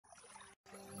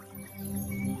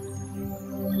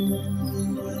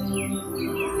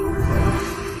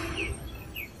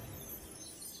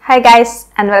Hi guys,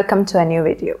 and welcome to a new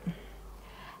video.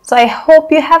 So I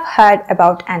hope you have heard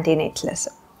about antinatalism.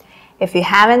 If you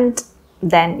haven't,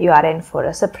 then you are in for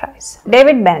a surprise.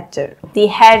 David Benatar, the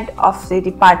head of the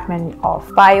Department of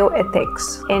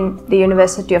Bioethics in the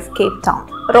University of Cape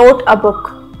Town, wrote a book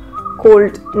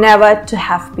called Never to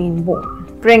Have Been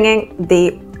Born, bringing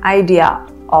the idea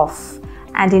of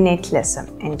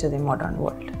antinatalism into the modern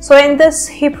world. So in this,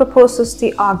 he proposes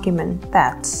the argument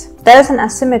that there is an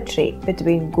asymmetry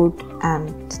between good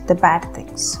and the bad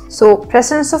things. So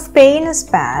presence of pain is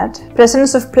bad,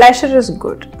 presence of pleasure is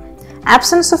good.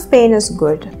 Absence of pain is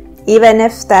good, even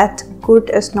if that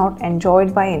good is not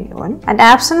enjoyed by anyone. And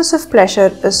absence of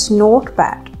pleasure is not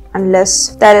bad,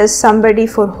 unless there is somebody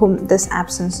for whom this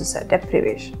absence is a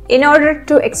deprivation. In order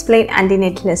to explain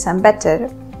antinatalism better,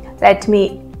 let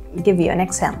me give you an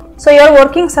example. So you're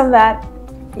working somewhere,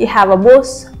 you have a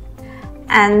boss,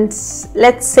 and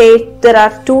let's say there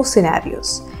are two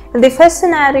scenarios. In the first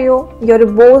scenario, your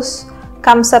boss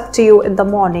comes up to you in the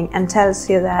morning and tells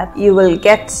you that you will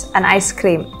get an ice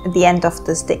cream at the end of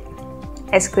this day.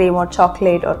 Ice cream or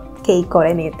chocolate or cake or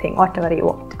anything, whatever you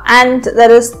want. And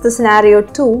there is the scenario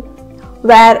 2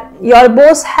 where your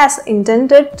boss has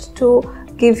intended to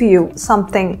give you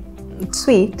something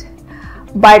sweet,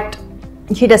 but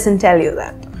he doesn't tell you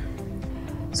that.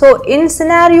 So in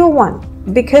scenario 1,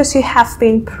 because you have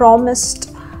been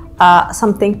promised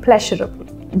something pleasurable,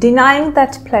 denying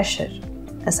that pleasure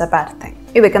is a bad thing.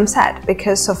 You become sad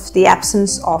because of the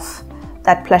absence of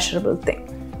that pleasurable thing.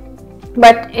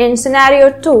 But in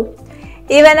scenario 2,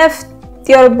 even if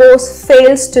your boss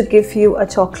fails to give you a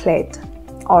chocolate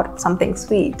or something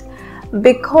sweet,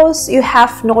 because you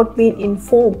have not been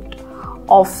informed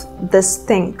of this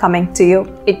thing coming to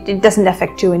you, it doesn't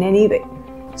affect you in any way.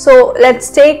 So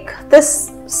let's take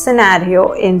this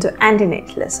scenario into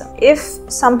antinatalism. If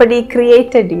somebody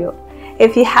created you,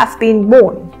 if you have been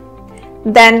born,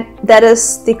 then there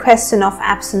is the question of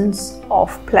absence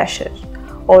of pleasure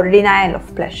or denial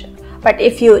of pleasure. But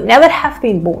if you never have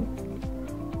been born,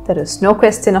 there is no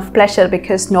question of pleasure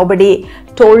because nobody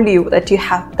told you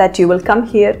that you will come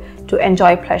here to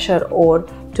enjoy pleasure or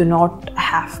to not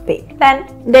have pain.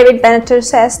 Then David Benatar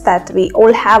says that we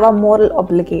all have a moral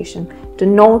obligation to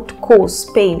not cause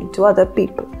pain to other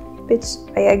people, which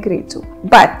I agree to.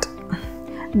 But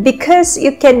because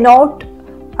you cannot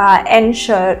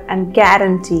ensure and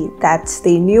guarantee that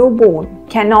the newborn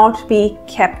cannot be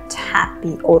kept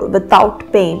happy or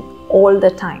without pain all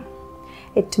the time,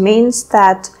 it means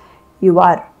that you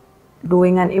are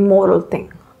doing an immoral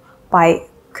thing by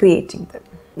creating them.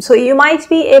 So you might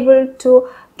be able to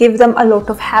give them a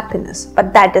lot of happiness,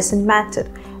 but that doesn't matter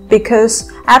because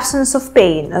absence of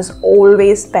pain is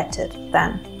always better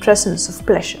than presence of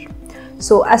pleasure.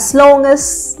 So as long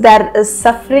as there is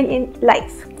suffering in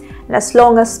life, and as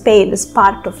long as pain is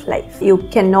part of life, you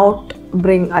cannot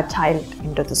bring a child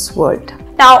into this world.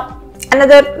 Now,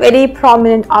 another very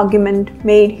prominent argument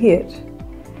made here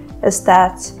is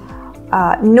that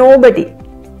nobody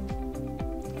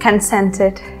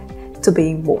consented to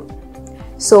being born.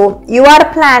 So you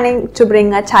are planning to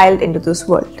bring a child into this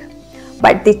world,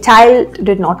 but the child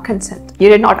did not consent. You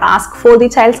did not ask for the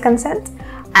child's consent,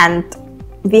 and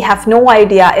we have no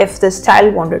idea if this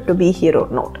child wanted to be here or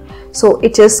not. So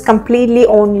it is completely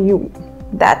on you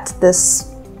that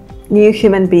this new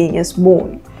human being is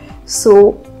born.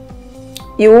 So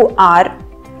you are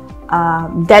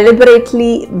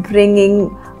deliberately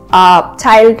bringing a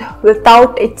child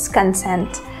without its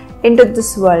consent into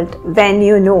this world when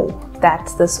you know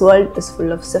that this world is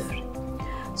full of suffering.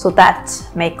 So that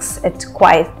makes it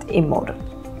quite immoral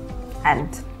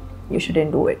and you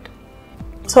shouldn't do it.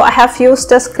 So I have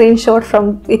used a screenshot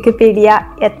from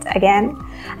Wikipedia yet again,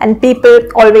 and people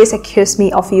always accuse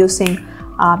me of using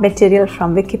material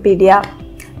from Wikipedia,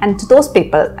 and to those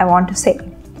people I want to say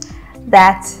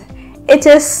that it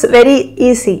is very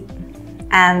easy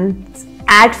and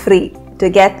ad-free to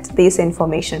get this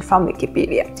information from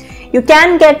Wikipedia. You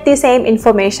can get the same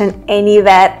information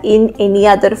anywhere in any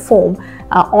other form,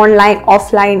 online,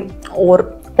 offline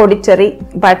or auditory,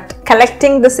 but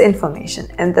collecting this information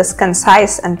in this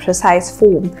concise and precise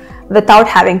form without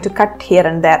having to cut here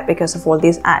and there because of all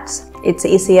these ads, it's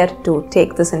easier to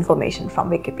take this information from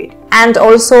Wikipedia. And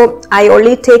also I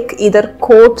only take either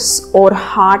quotes or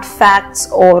hard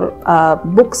facts or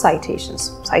book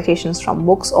citations from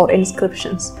books or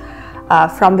inscriptions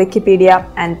from Wikipedia.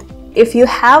 And if you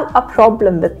have a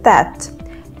problem with that,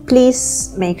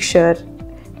 please make sure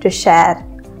to share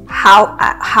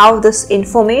how this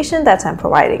information that I'm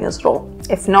providing is wrong.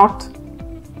 If not,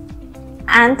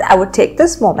 and I would take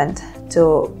this moment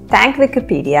to thank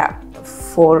Wikipedia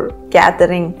for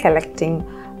gathering, collecting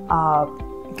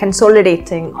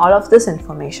consolidating all of this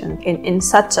information in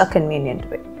such a convenient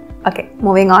way. Okay,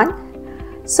 moving on.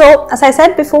 So, as I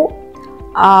said before,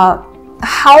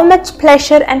 how much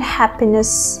pleasure and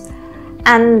happiness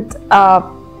and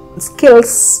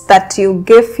skills that you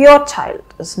give your child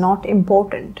is not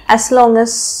important as long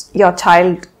as your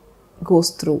child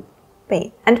goes through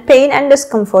pain. And pain and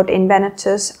discomfort in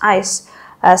Benatar's eyes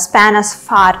span as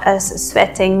far as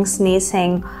sweating,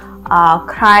 sneezing,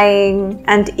 crying,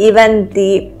 and even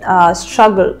the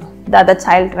struggle that the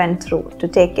child went through to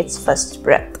take its first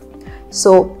breath.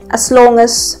 So as long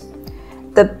as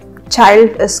the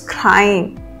child is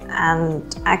crying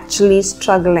and actually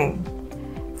struggling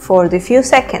for the few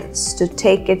seconds to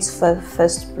take its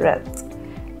first breath,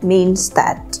 means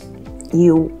that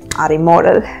you are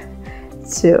immoral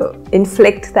to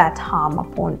inflict that harm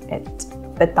upon it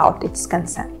without its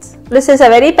consent. This is a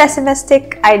very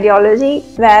pessimistic ideology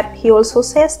where he also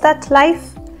says that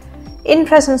life in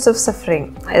presence of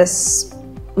suffering is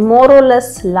more or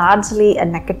less largely a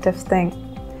negative thing.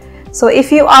 So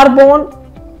if you are born,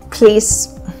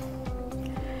 please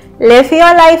live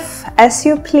your life as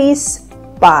you please,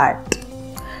 but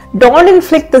don't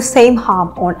inflict the same harm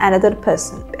on another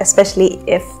person, especially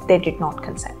if they did not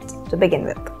consent to begin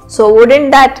with. So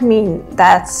wouldn't that mean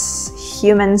that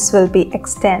humans will be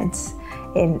extinct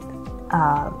in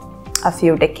a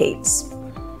few decades?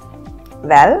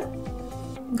 Well,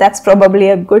 that's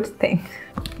probably a good thing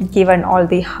given all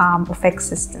the harm of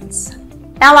existence.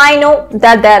 Now I know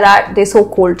that there are the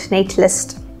so-called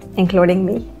natalists, including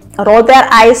me, roll their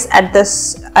eyes at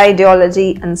this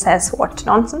ideology and says, what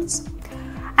nonsense.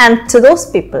 And to those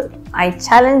people, I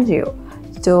challenge you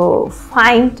to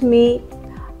find me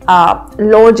a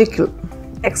logical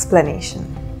explanation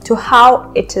to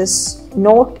how it is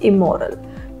not immoral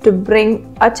to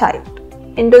bring a child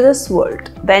into this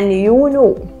world when you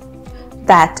know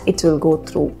that it will go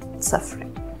through suffering.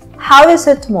 How is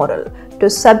it moral to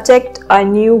subject a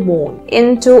newborn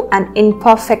into an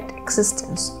imperfect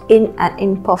existence in an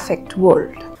imperfect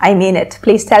world? I mean it.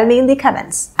 Please tell me in the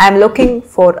comments. I'm looking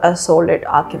for a solid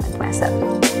argument myself.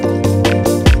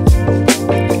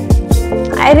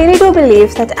 I really do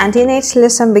believe that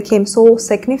antinatalism became so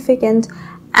significant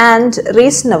and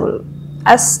reasonable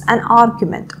as an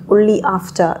argument only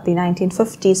after the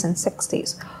 1950s and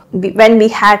 60s, when we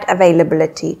had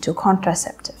availability to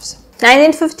contraceptives.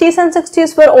 1950s and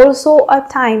 60s were also a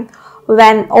time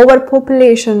when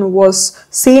overpopulation was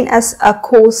seen as a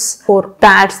cause for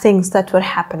bad things that were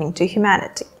happening to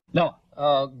humanity. Now,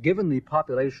 given the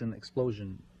population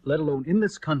explosion, let alone in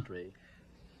this country,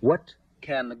 what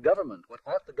ought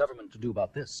the government to do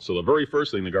about this? So the very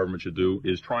first thing the government should do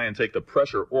is try and take the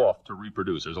pressure off to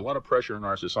reproduce. There's a lot of pressure in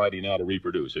our society now to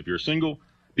reproduce. If you're single,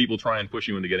 people try and push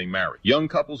you into getting married. Young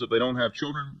couples, if they don't have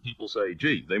children, people say,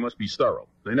 gee, they must be sterile.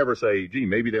 They never say, gee,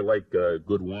 maybe they like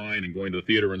good wine and going to the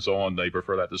theater and so on. They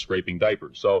prefer that to scraping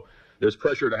diapers. So there's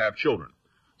pressure to have children.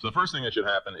 So the first thing that should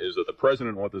happen is that the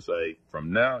president ought to say,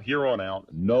 from here on out,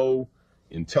 no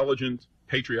intelligent,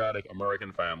 patriotic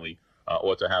American family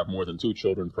ought to have more than 2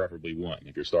 children, preferably 1,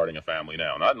 if you're starting a family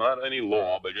now. Not any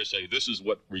law, but just say this is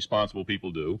what responsible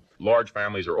people do. Large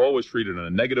families are always treated in a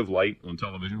negative light on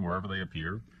television wherever they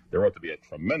appear. There ought to be a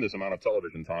tremendous amount of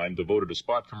television time devoted to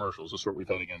spot commercials, the sort we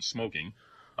fight against smoking.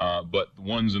 But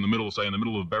ones in the middle, say in the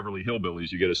middle of Beverly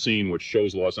Hillbillies, you get a scene which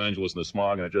shows Los Angeles in the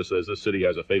smog, and it just says this city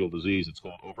has a fatal disease. It's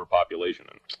called overpopulation.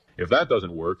 And if that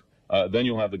doesn't work, then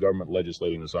you'll have the government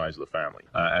legislating the size of the family.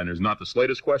 And there's not the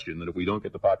slightest question that if we don't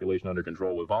get the population under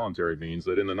control with voluntary means,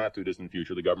 that in the not too distant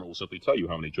future, the government will simply tell you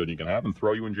how many children you can have and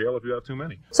throw you in jail if you have too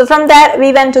many. So from there,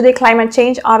 we went to the climate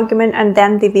change argument and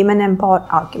then the women empowered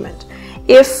argument.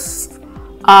 If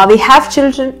we have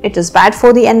children, it is bad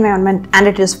for the environment and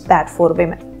it is bad for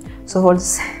women. So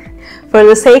for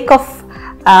the sake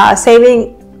of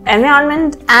saving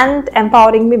environment and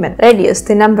empowering women, reduce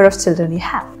the number of children you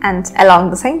have. And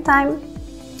along the same time,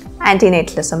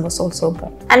 antinatalism was also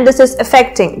born. And this is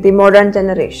affecting the modern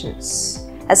generations,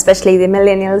 especially the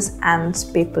millennials and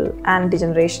the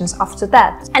generations after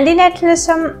that.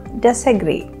 Antinatalism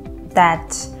disagrees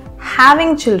that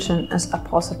having children is a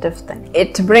positive thing.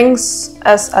 It brings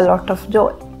us a lot of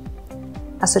joy,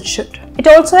 as it should. It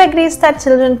also agrees that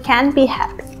children can be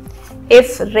happy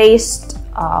if raised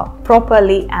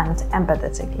properly and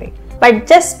empathetically. But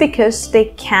just because they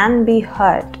can be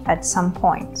hurt at some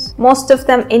points, most of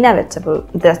them inevitable,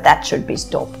 that should be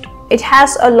stopped. It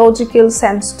has a logical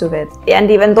sense to it,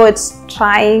 and even though it's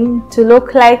trying to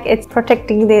look like it's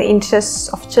protecting the interests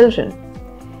of children,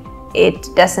 it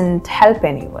doesn't help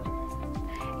anyone.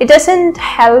 It doesn't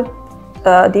help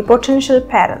the potential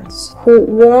parents who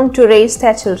want to raise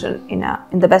their children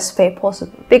in the best way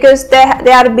possible, because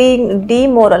they are being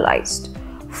demoralized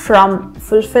from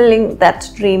fulfilling that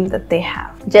dream that they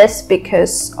have just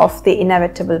because of the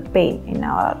inevitable pain in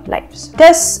our lives.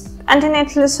 Does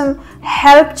antinatalism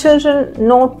help children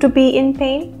not to be in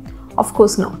pain? Of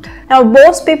course not. Now,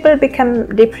 most people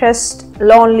become depressed,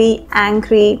 lonely,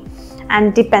 angry,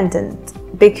 and dependent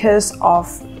because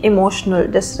of emotional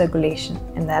dysregulation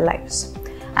in their lives.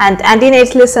 And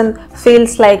antinatalism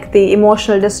feels like the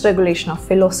emotional dysregulation of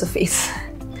philosophies.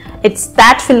 It's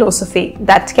that philosophy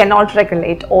that cannot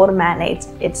regulate or manage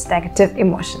its negative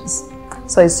emotions.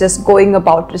 So it's just going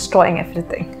about destroying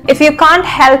everything. If you can't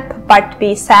help but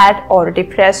be sad or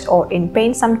depressed or in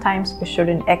pain, sometimes we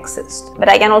shouldn't exist. But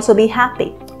I can also be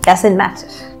happy. Doesn't matter.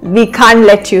 We can't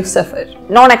let you suffer.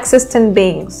 Non-existent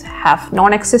beings have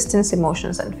non-existent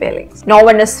emotions and feelings. No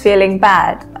one is feeling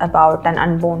bad about an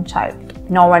unborn child.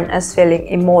 No one is feeling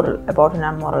immoral about an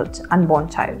unborn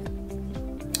child.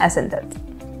 Isn't it?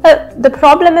 The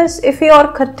problem is, if you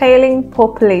are curtailing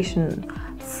population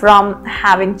from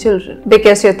having children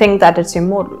because you think that it's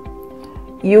immoral,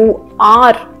 you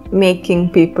are making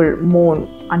people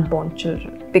mourn unborn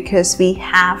children, because we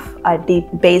have a deep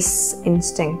base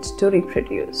instinct to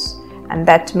reproduce, and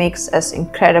that makes us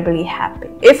incredibly happy.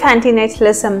 If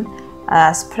antinatalism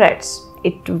spreads,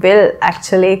 it will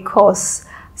actually cause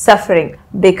suffering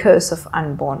because of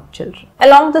unborn children.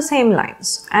 Along the same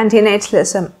lines,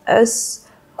 antinatalism is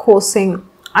causing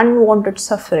unwanted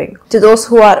suffering to those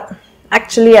who are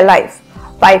actually alive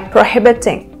by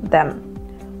prohibiting them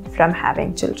from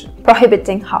having children.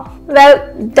 Prohibiting how?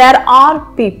 Well, there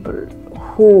are people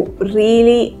who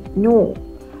really know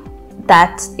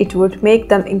that it would make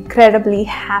them incredibly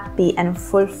happy and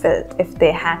fulfilled if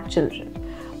they had children.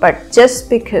 But just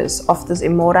because of this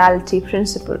immorality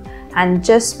principle and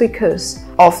just because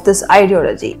of this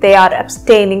ideology, they are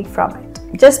abstaining from it.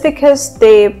 Just because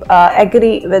they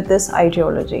agree with this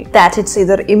ideology that it's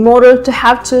either immoral to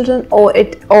have children or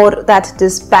that it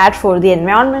is bad for the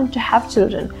environment to have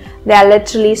children, they are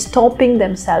literally stopping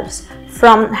themselves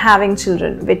from having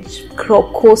children, which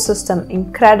causes them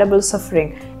incredible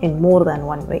suffering in more than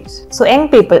one way. So young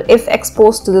people, if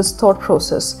exposed to this thought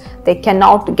process, they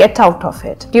cannot get out of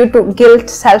it due to guilt,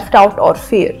 self-doubt or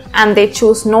fear, and they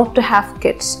choose not to have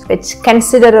kids, which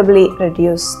considerably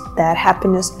reduce their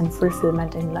happiness and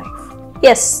fulfillment in life.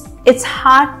 Yes, it's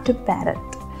hard to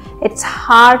parent. It's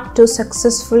hard to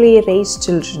successfully raise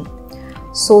children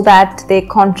so that they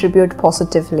contribute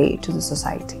positively to the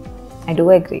society. I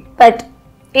do agree. But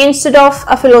instead of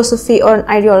a philosophy or an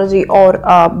ideology or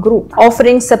a group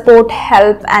offering support,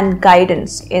 help and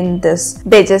guidance in this,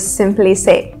 they just simply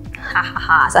say, ha ha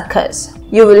ha, suckers.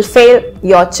 You will fail,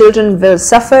 your children will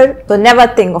suffer, so never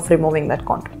think of removing that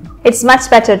condom. It's much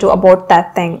better to abort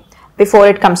that thing before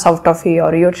it comes out of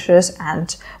your uterus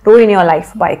and ruin your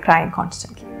life by crying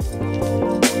constantly.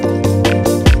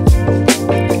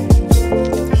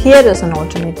 Here is an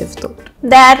alternative thought.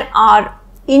 There are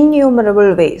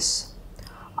innumerable ways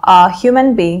a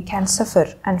human being can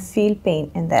suffer and feel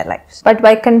pain in their lives, but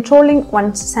by controlling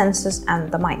one's senses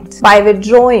and the mind, by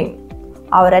withdrawing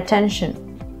our attention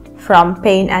from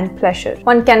pain and pleasure,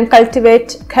 one can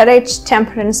cultivate courage,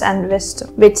 temperance and wisdom,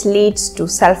 which leads to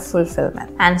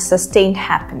self-fulfillment and sustained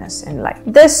happiness in life.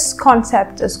 This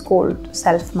concept is called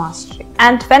self-mastery.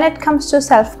 And when it comes to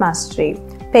self-mastery,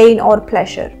 pain or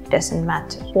pleasure doesn't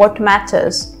matter. What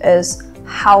matters is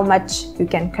how much you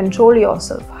can control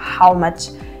yourself, how much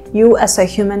you as a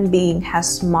human being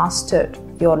has mastered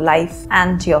your life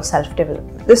and your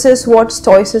self-development. This is what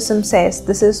Stoicism says,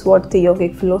 this is what the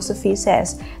yogic philosophy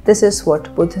says, this is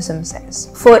what Buddhism says.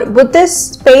 For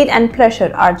Buddhists, pain and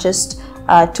pleasure are just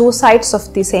two sides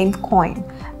of the same coin.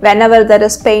 Whenever there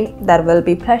is pain, there will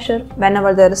be pleasure.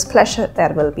 Whenever there is pleasure,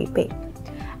 there will be pain.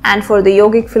 And for the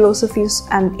yogic philosophies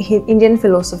and Indian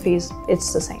philosophies,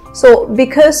 it's the same. So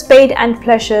because pain and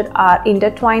pleasure are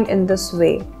intertwined in this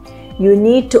way, you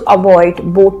need to avoid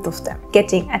both of them,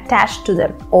 getting attached to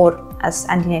them, or as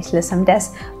antinatalism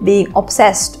does, being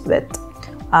obsessed with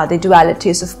the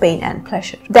dualities of pain and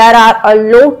pleasure. There are a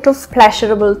lot of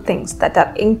pleasurable things that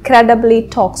are incredibly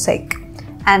toxic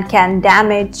and can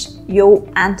damage you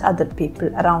and other people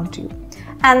around you.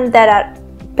 And there are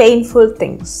painful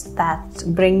things that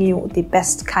bring you the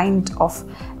best kind of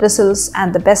results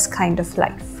and the best kind of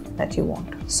life that you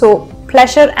want. So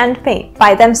pleasure and pain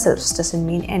by themselves doesn't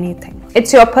mean anything.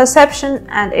 It's your perception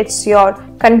and it's your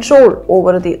control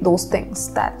over those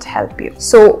things that help you.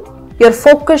 So Your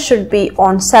focus should be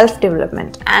on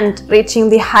self-development and reaching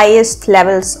the highest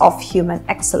levels of human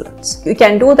excellence. You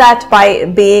can do that by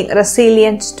being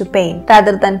resilient to pain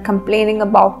rather than complaining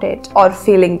about it or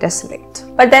feeling desolate.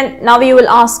 But then now you will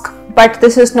ask, but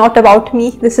this is not about me,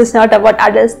 this is not about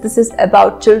others, this is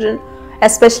about children,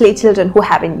 especially children who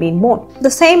haven't been born.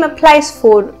 The same applies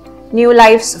for new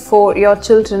lives for your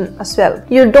children as well.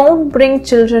 You don't bring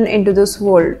children into this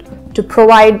world to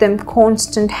provide them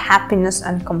constant happiness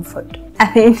and comfort.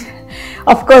 I mean,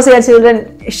 of course your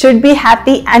children should be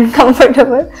happy and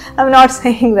comfortable. I'm not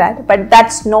saying that, but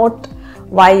that's not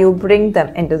why you bring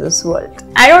them into this world.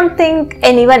 I don't think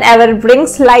anyone ever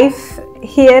brings life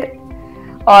here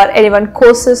or anyone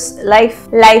causes life.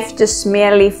 Life just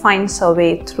merely finds a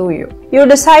way through you. You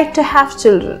decide to have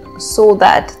children so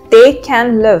that they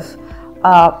can live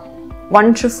a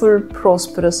wonderful,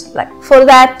 prosperous life. For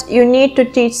that, you need to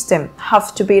teach them how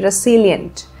to be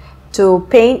resilient to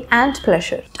pain and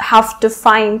pleasure, how to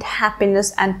find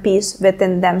happiness and peace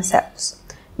within themselves,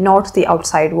 not the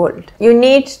outside world. You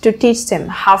need to teach them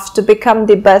how to become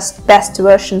the best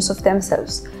versions of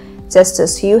themselves, just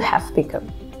as you have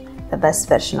become the best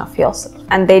version of yourself.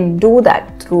 And they do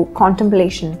that through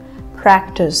contemplation,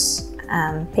 practice,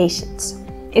 and patience.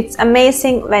 It's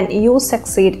amazing when you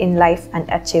succeed in life and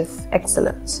achieve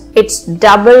excellence. It's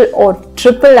double or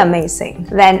triple amazing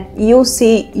when you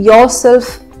see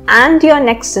yourself and your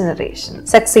next generation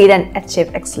succeed and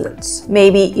achieve excellence,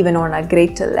 maybe even on a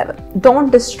greater level.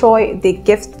 Don't destroy the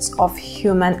gifts of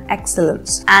human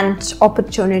excellence and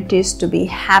opportunities to be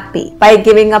happy by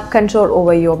giving up control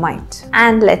over your mind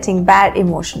and letting bad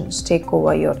emotions take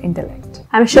over your intellect.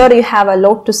 I'm sure you have a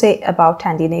lot to say about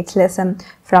antinatalism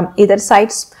from either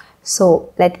sides,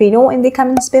 so let me know in the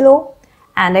comments below,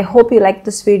 and I hope you liked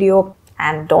this video,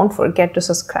 and don't forget to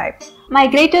subscribe. My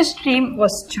greatest dream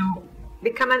was to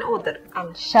become an author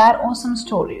and share awesome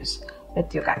stories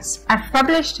with you guys. I've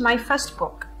published my first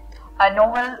book, a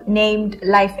novel named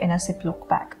Life in a Ziploc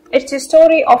Bag. It's the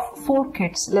story of 4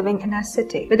 kids living in a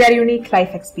city with their unique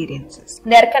life experiences.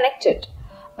 They are connected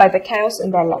by the chaos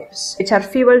in their lives, which are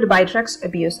fueled by drugs,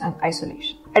 abuse, and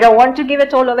isolation. I don't want to give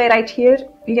it all away right here.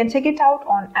 You can check it out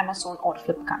on Amazon or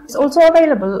Flipkart. It's also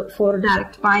available for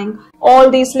direct buying.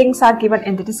 All these links are given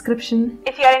in the description.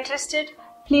 If you are interested,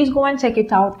 please go and check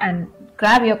it out and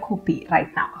grab your copy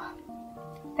right now.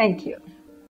 Thank you.